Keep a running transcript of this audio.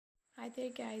Hi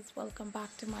there guys, welcome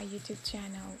back to my YouTube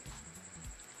channel.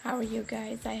 How are you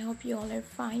guys? I hope you all are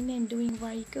fine and doing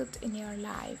very good in your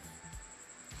life.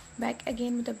 Back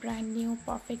again with a brand new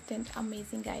perfect and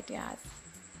amazing ideas.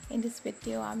 In this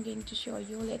video I'm going to show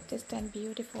you latest and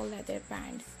beautiful leather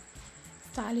pants,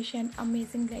 stylish and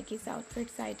amazing leggings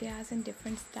outfits ideas in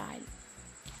different style.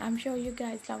 I'm sure you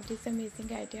guys love these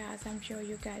amazing ideas. I'm sure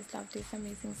you guys love this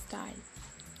amazing style.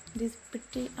 These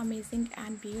pretty amazing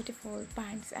and beautiful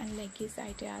pants and leggings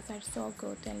ideas are so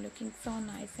good and looking so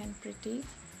nice and pretty.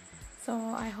 So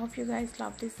I hope you guys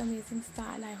love this amazing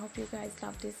style. I hope you guys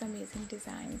love these amazing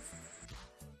designs.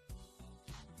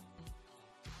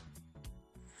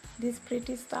 These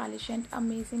pretty stylish and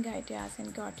amazing ideas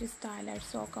in gorgeous style are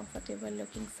so comfortable,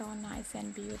 looking so nice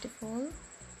and beautiful.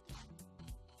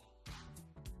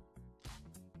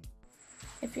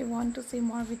 If you want to see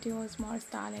more videos, more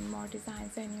style and more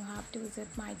designs, then you have to visit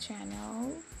my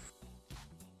channel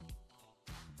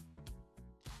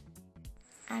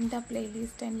and the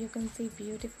playlist, and you can see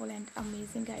beautiful and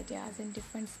amazing ideas in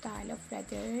different style of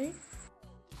leather,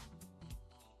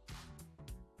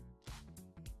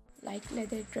 like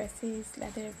leather dresses,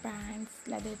 leather pants,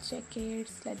 leather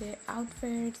jackets, leather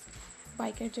outfits,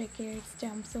 biker jackets,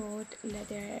 jumpsuit,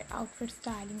 leather outfit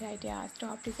styling ideas,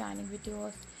 top designing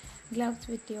videos, gloves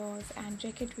videos and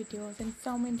jacket videos, and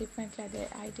so many different leather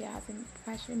ideas in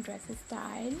fashion dresses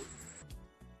style.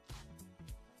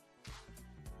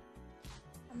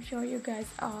 I'm sure you guys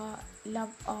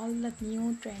love all the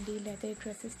new trendy leather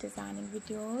dresses designing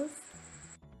videos.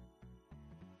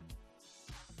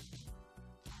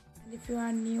 And if you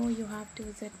are new, you have to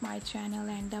visit my channel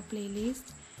and the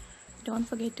playlist. Don't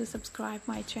forget to subscribe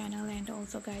my channel, and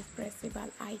also guys press the bell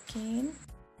icon.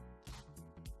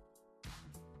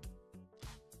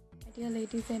 Dear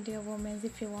ladies and dear women,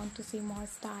 if you want to see more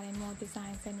style and more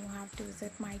designs, then you have to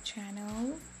visit my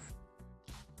channel.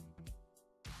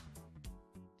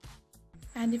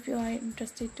 And if you are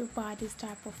interested to buy this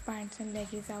type of pants and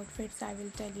leggings outfits, I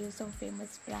will tell you some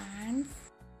famous brands,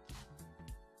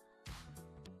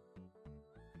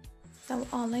 some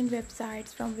online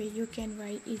websites from where you can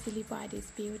very easily buy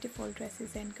these beautiful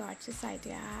dresses and gorgeous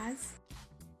ideas.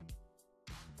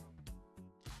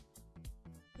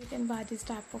 You can buy this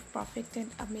type of perfect and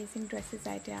amazing dresses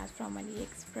ideas from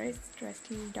AliExpress,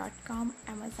 Dressly.com,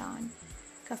 Amazon,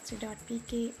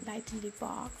 Custard.pk, Light in the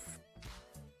Box,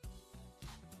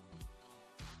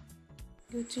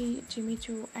 Gucci, Jimmy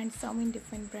Choo, and so many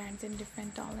different brands and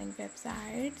different online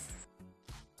websites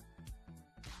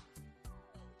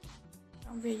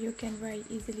from where you can very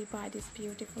easily buy these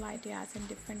beautiful ideas in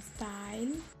different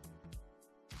style.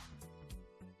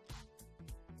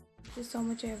 Thank you so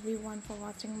much everyone for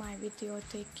watching my video.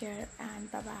 Take care and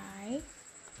bye bye.